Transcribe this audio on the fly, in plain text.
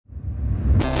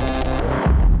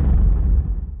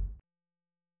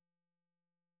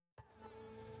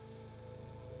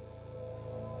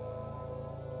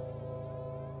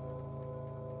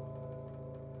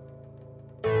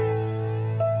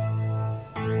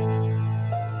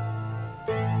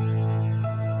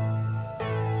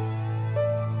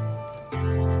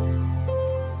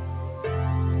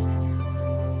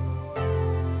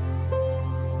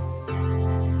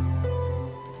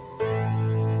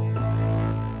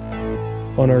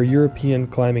On our European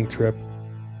climbing trip,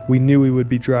 we knew we would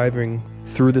be driving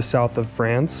through the south of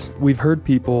France. We've heard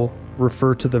people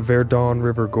refer to the Verdon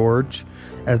River Gorge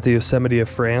as the Yosemite of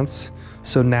France,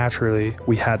 so naturally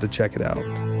we had to check it out.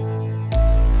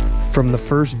 From the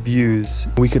first views,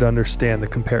 we could understand the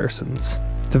comparisons.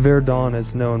 The Verdon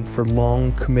is known for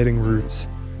long, committing routes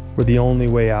where the only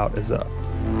way out is up.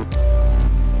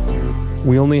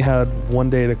 We only had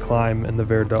one day to climb in the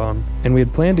Verdon, and we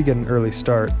had planned to get an early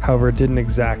start. However, it didn't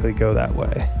exactly go that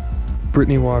way.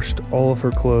 Brittany washed all of her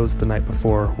clothes the night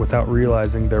before without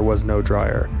realizing there was no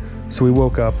dryer, so we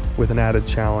woke up with an added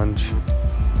challenge.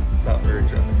 Not very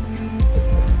dry.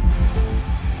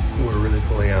 We're really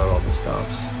pulling out all the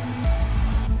stops.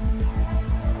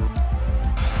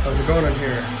 How's it going in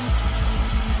here?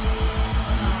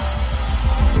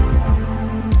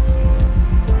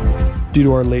 Due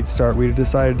to our late start, we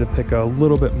decided to pick a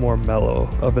little bit more mellow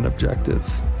of an objective.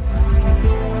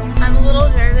 I'm a little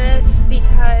nervous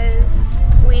because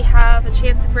we have a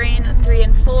chance of rain at 3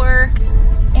 and 4,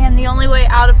 and the only way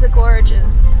out of the gorge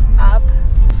is up.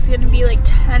 It's gonna be like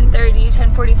 10:30,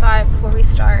 10:45 before we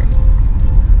start,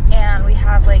 and we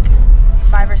have like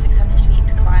 500 or 600 feet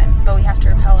to climb, but we have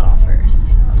to rappel it all first.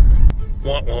 So.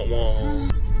 Wah, wah, wah.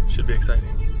 Should be exciting.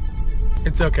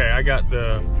 It's okay, I got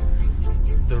the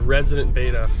resident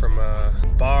beta from a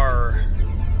bar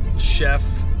chef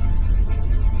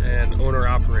and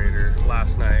owner-operator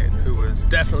last night who was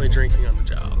definitely drinking on the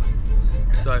job.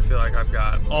 So I feel like I've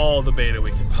got all the beta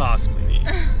we could possibly need.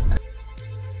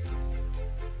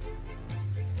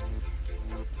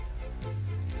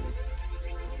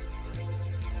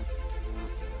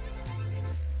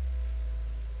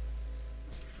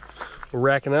 We're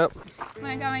racking up.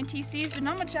 I got my TCs, but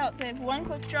not much else. I have 1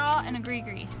 quick draw and a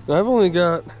gree-gree. I've only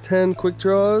got 10 quick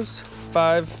draws,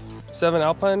 7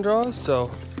 alpine draws, so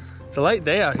it's a light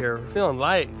day out here. We're feeling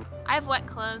light. I have wet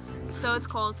clothes, so it's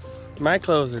cold. My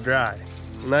clothes are dry,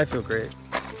 and I feel great.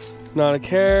 Not a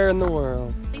care in the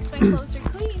world. At least my clothes are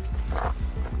clean.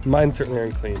 Mine certainly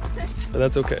aren't clean, but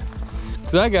that's okay.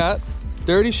 Because I got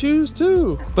dirty shoes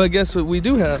too. But guess what we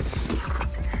do have?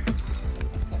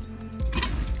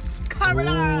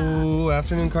 Carbonara! Oh,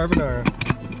 afternoon carbonara.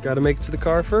 Gotta make it to the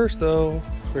car first though.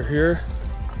 We're here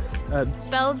at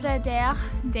Belvedere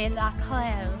de la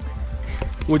Crème.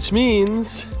 Which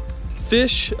means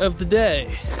fish of the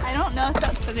day. I don't know if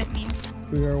that's what it means.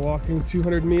 We are walking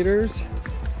 200 meters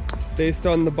based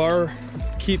on the bar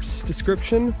keep's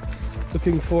description,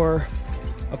 looking for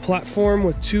a platform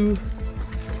with 2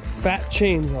 fat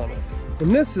chains on it. And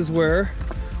this is where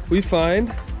we find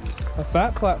a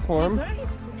fat platform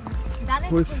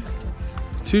with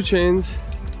 2 chains.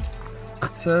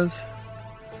 It says,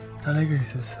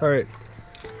 all right,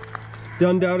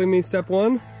 done doubting me, step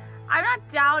 1? I'm not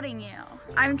doubting you.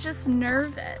 I'm just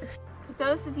nervous. For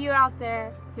those of you out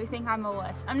there who think I'm a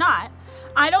wuss, I'm not.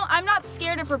 I'm not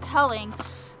scared of rappelling,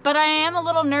 but I am a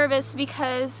little nervous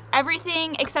because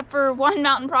everything except for one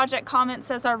mountain project comment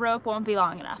says our rope won't be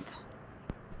long enough.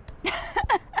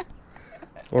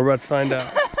 We're about to find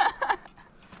out.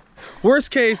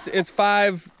 Worst case, it's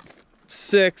 5,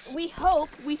 6. We hope,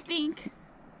 we think.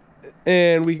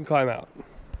 And we can climb out.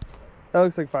 That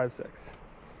looks like 5, 6.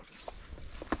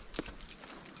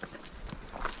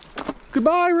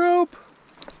 Goodbye, rope.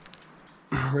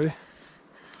 Ready?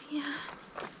 Yeah.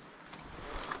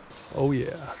 Oh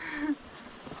yeah.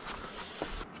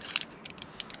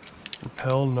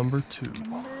 Rappel number 2.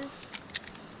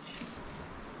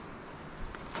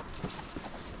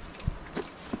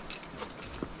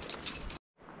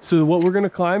 So what we're gonna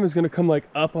climb is gonna come like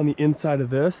up on the inside of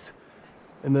this,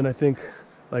 and then I think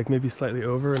like maybe slightly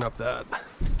over and up that.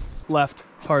 Left,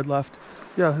 hard left.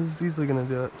 Yeah, this is easily gonna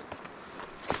do it.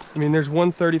 I mean, there's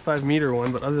one 35-meter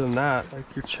one, but other than that,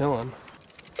 like, you're chilling.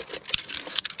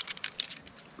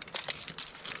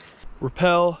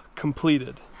 Rappel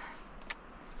completed.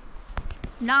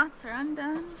 Knots are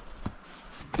undone.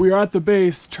 We are at the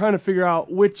base trying to figure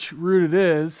out which route it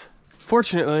is.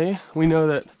 Fortunately, we know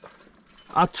that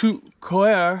Atu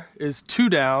Coer is 2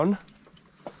 down,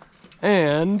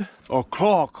 and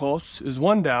Oclocos is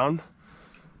 1 down.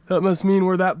 That must mean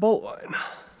we're that bolt line.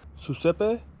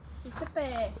 Sucepe?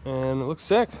 Sucepe. And it looks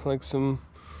sick, like some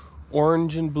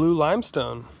orange and blue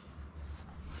limestone.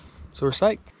 So we're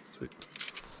psyched. Sweet.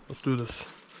 Let's do this.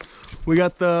 We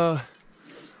got the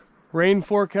rain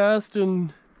forecast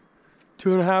in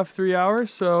 2.5, 3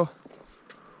 hours, so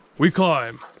we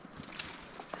climb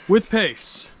with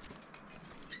pace.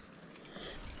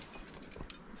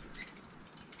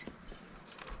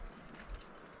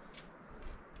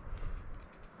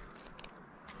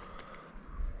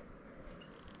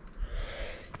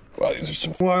 Wow, these There's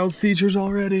some wild features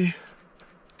already.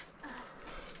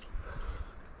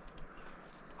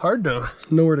 Hard to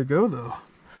know where to go though.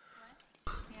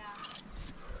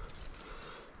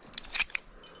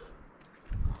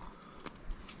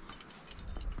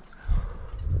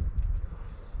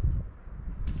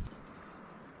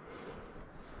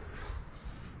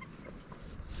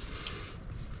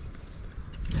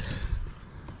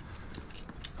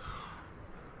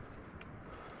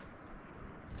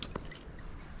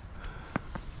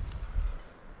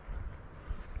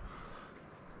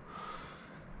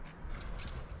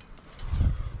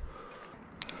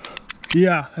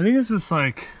 Yeah, I think this is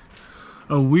like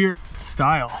a weird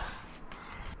style,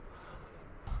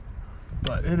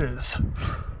 but it is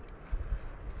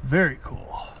very cool.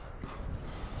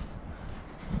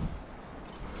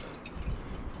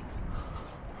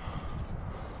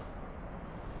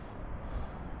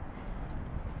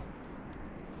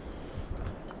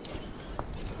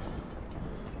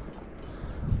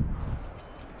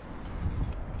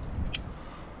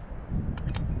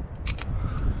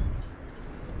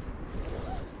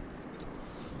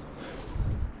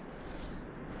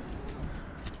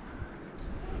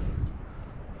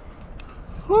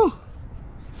 Whew.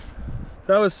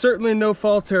 That was certainly no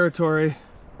fall territory.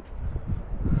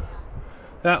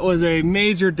 That was a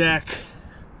major deck.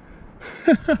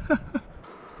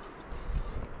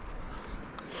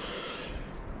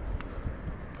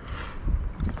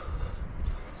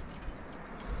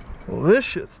 Well, this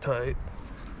shit's tight.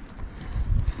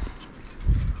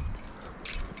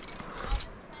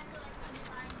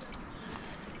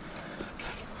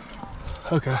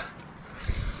 Okay.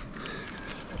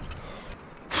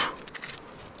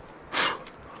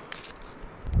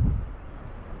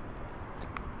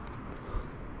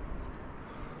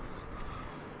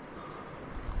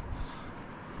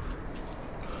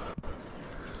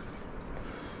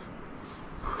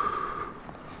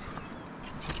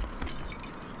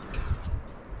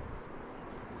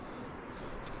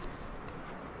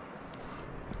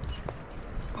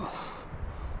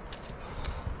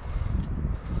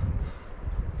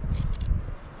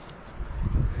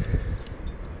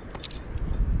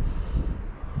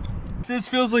 This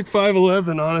feels like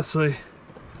 5'11", honestly.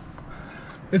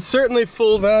 It's certainly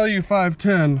full value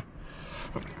 5'10".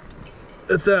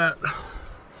 At that.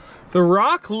 The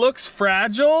rock looks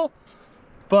fragile,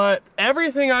 but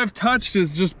everything I've touched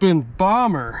has just been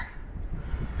bomber.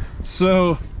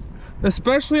 So,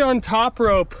 especially on top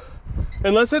rope,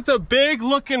 unless it's a big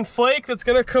looking flake that's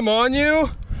gonna come on you,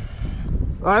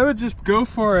 I would just go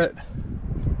for it.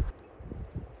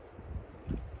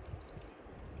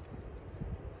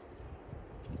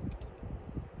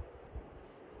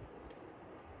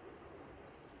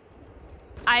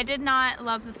 I did not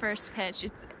love the first pitch.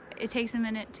 It takes a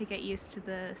minute to get used to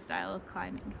the style of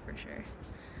climbing for sure.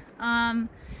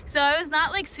 So I was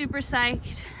not like super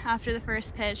psyched after the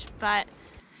first pitch, but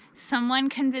someone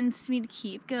convinced me to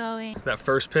keep going. That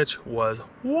first pitch was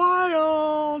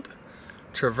wild.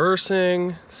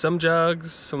 Traversing, some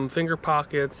jugs, some finger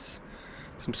pockets,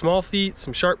 some small feet,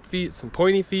 some sharp feet, some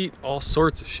pointy feet, all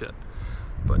sorts of shit.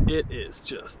 But it is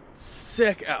just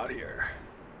sick out here.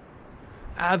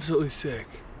 Absolutely sick.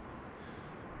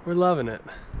 We're loving it.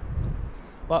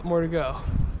 A lot more to go.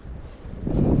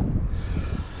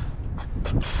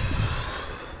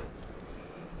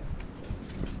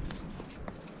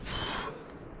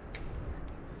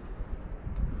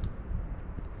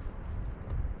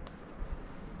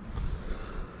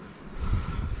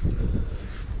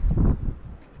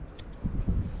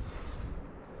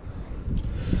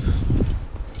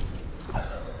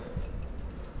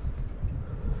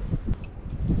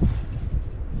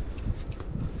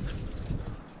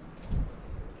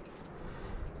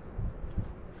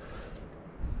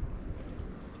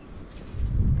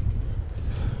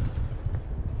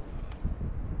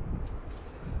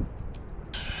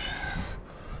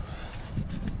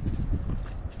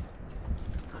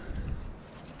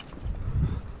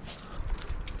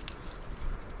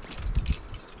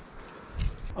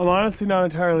 I'm honestly not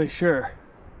entirely sure.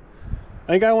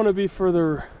 I think I want to be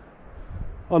further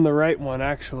on the right one,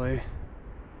 actually.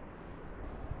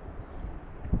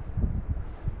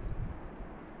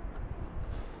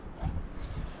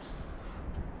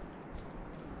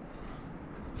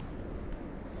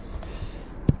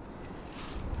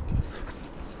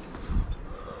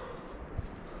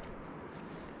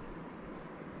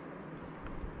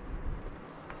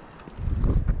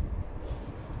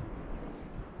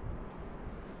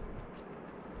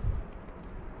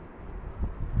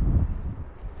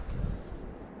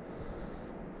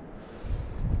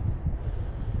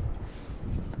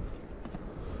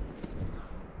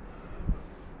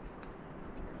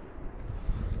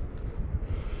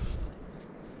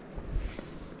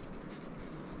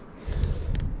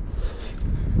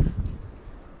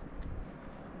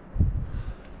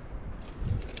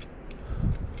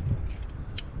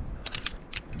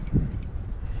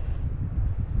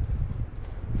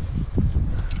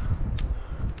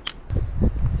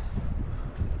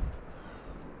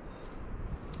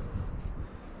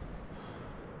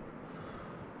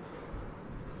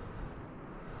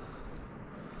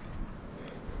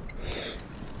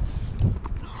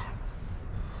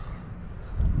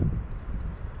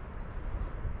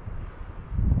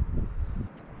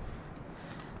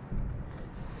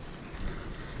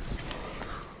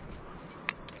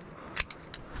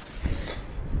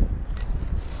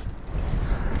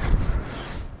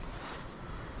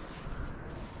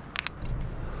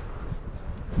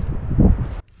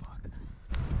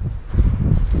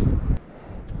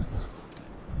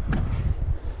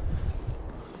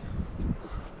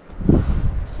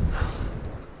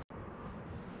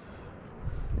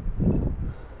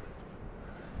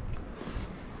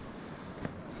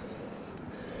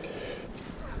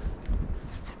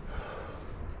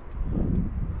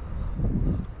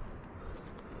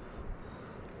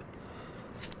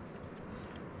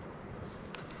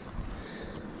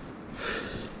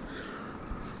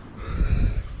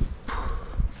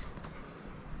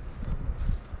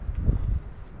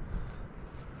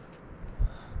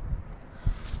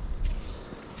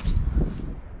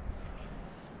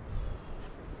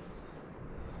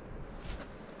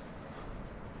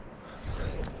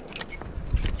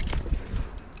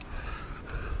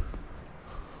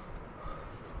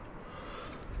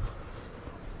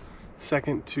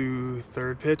 second to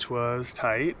third pitch was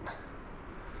tight.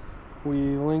 We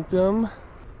linked them.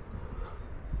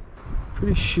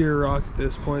 Pretty sheer rock at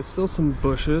this point. Still some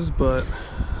bushes, but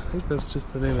I think that's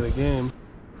just the name of the game.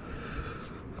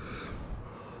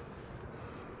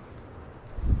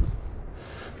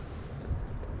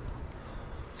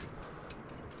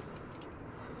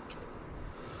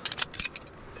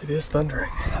 It is thundering.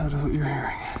 That is what you're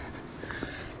hearing.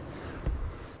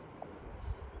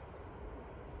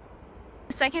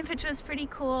 The second pitch was pretty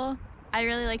cool. I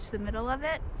really liked the middle of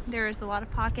it. There was a lot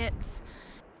of pockets.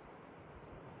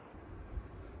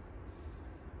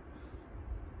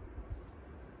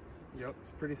 Yep,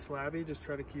 it's pretty slabby. Just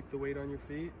try to keep the weight on your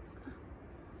feet.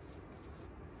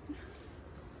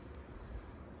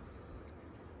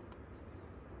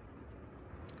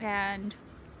 And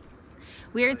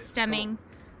weird stemming,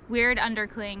 weird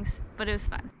underclings, but it was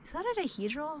fun. Is that a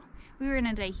dihedral? We were in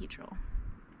a dihedral.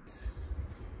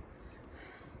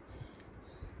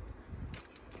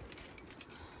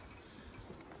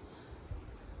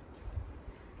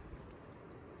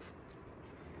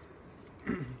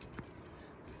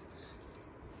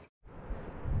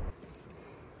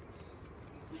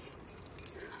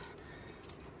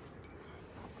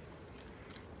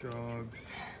 Dogs.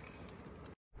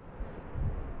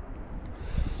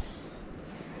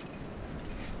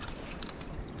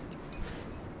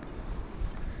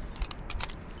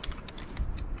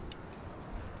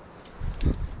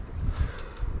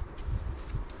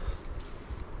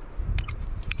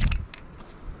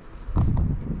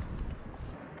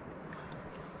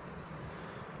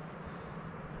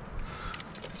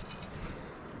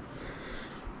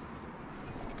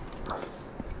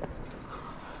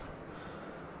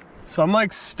 So I'm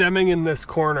like stemming in this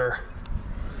corner,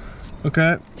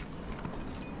 okay?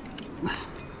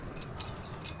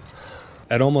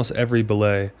 At almost every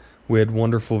belay, we had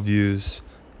wonderful views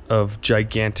of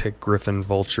gigantic griffin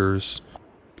vultures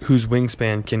whose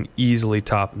wingspan can easily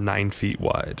top 9 feet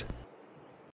wide.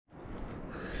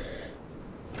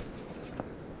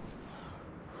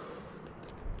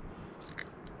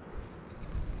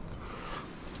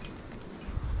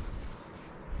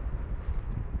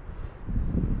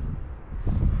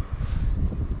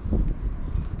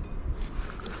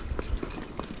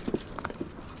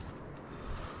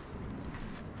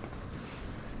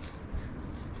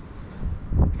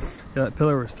 Yeah, that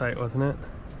pillar was tight, wasn't it?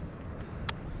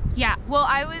 Yeah, well,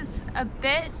 I was a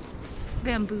bit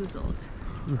bamboozled.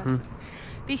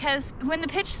 Because when the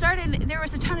pitch started, there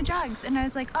was a ton of jugs, and I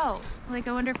was like, oh, like,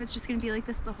 I wonder if it's just gonna be like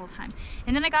this the whole time.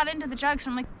 And then I got into the jugs,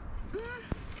 and I'm like,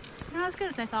 not as good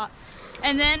as I thought.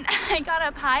 And then I got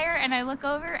up higher, and I look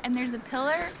over, and there's a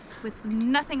pillar with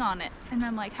nothing on it. And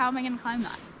I'm like, how am I gonna climb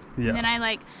that? Yeah. And then I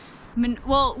like,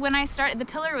 well, when I started, the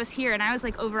pillar was here, and I was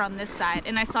like over on this side,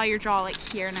 and I saw your jaw like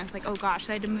here, and I was like, oh gosh,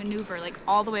 so I had to maneuver like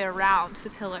all the way around the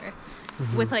pillar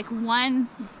with like one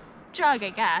jug, I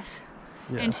guess,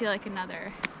 into like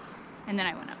another, and then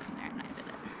I went up from there and I did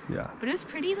it. Yeah. But it was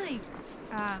pretty like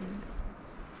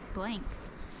blank.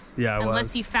 Yeah, it unless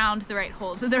was. you found the right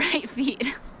holds with the right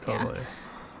feet. Totally.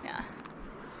 Yeah.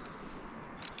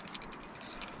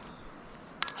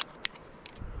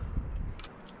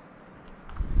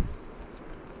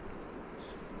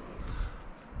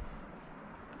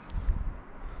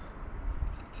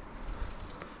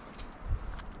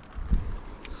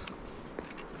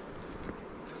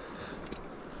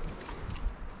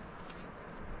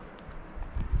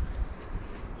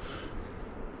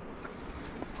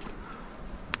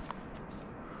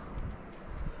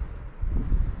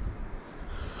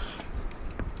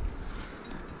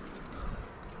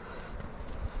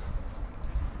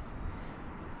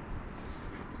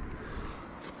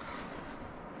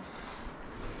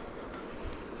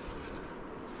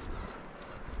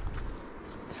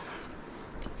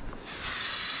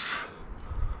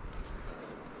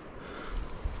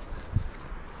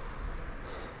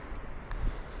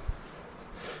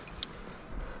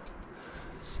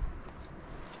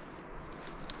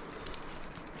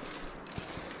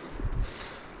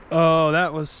 Oh,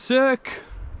 that was sick.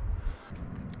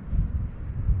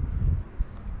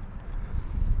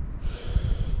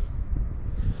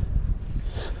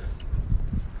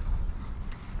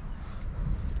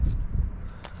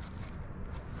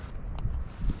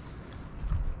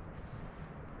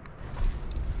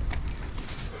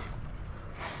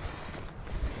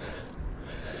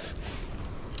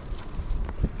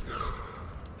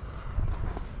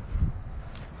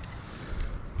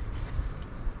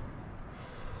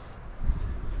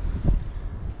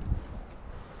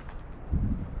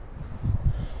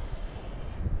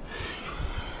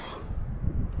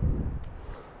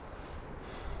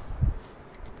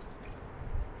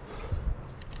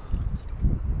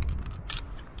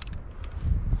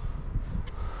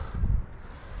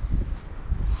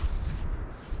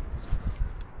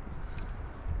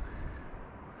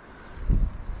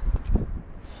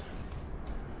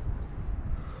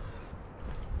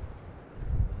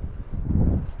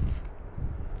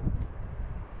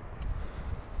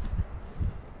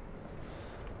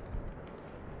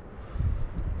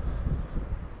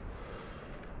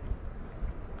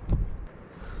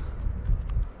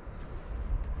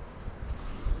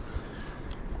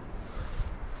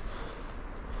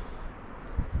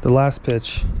 The last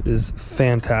pitch is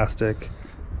fantastic.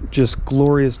 Just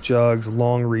glorious jugs,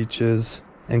 long reaches,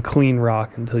 and clean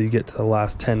rock until you get to the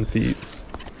last 10 feet.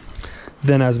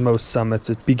 Then, as most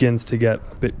summits, it begins to get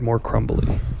a bit more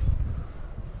crumbly.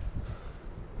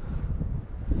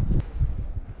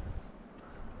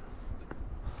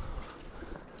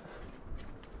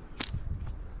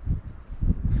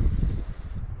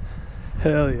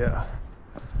 Hell yeah.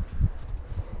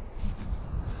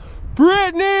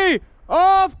 Brittany!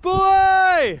 Off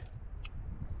belay!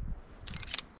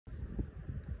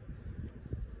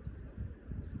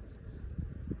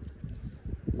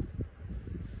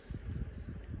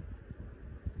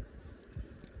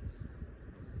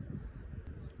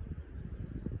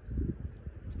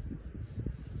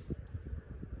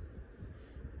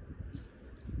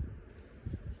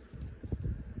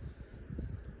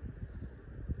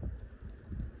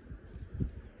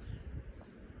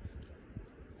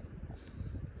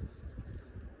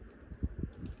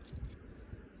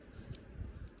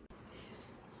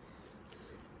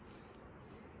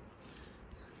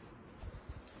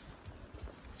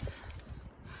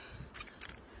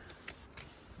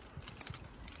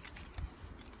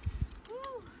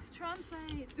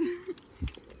 Site.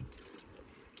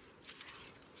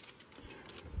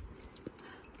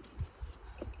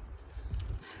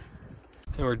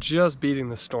 And we're just beating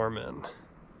the storm in.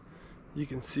 You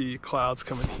can see clouds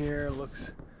coming here.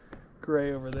 Looks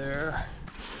gray over there.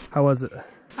 How was it?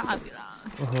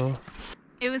 Fabulous.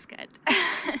 It was good.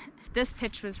 This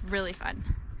pitch was really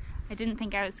fun. I didn't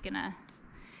think I was gonna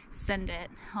send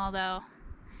it, although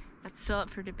that's still up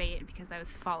for debate because I was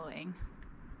following.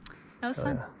 That was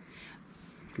fun. Yeah.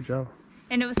 Good job.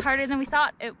 And it was harder than we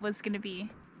thought it was going to be.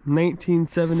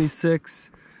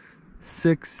 1976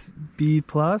 6B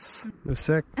plus. It was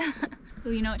sick.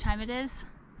 Well, you know what time it is?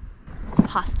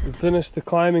 Pasta. We finished the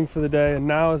climbing for the day, and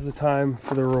now is the time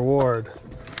for the reward.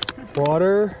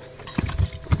 Water.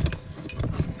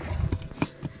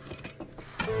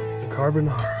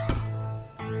 Carbonara.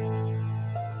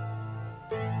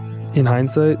 In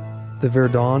hindsight, the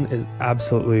Verdon is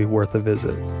absolutely worth a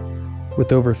visit.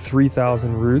 With over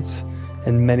 3,000 roots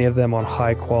and many of them on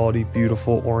high quality,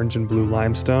 beautiful orange and blue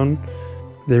limestone,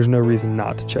 there's no reason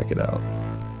not to check it out.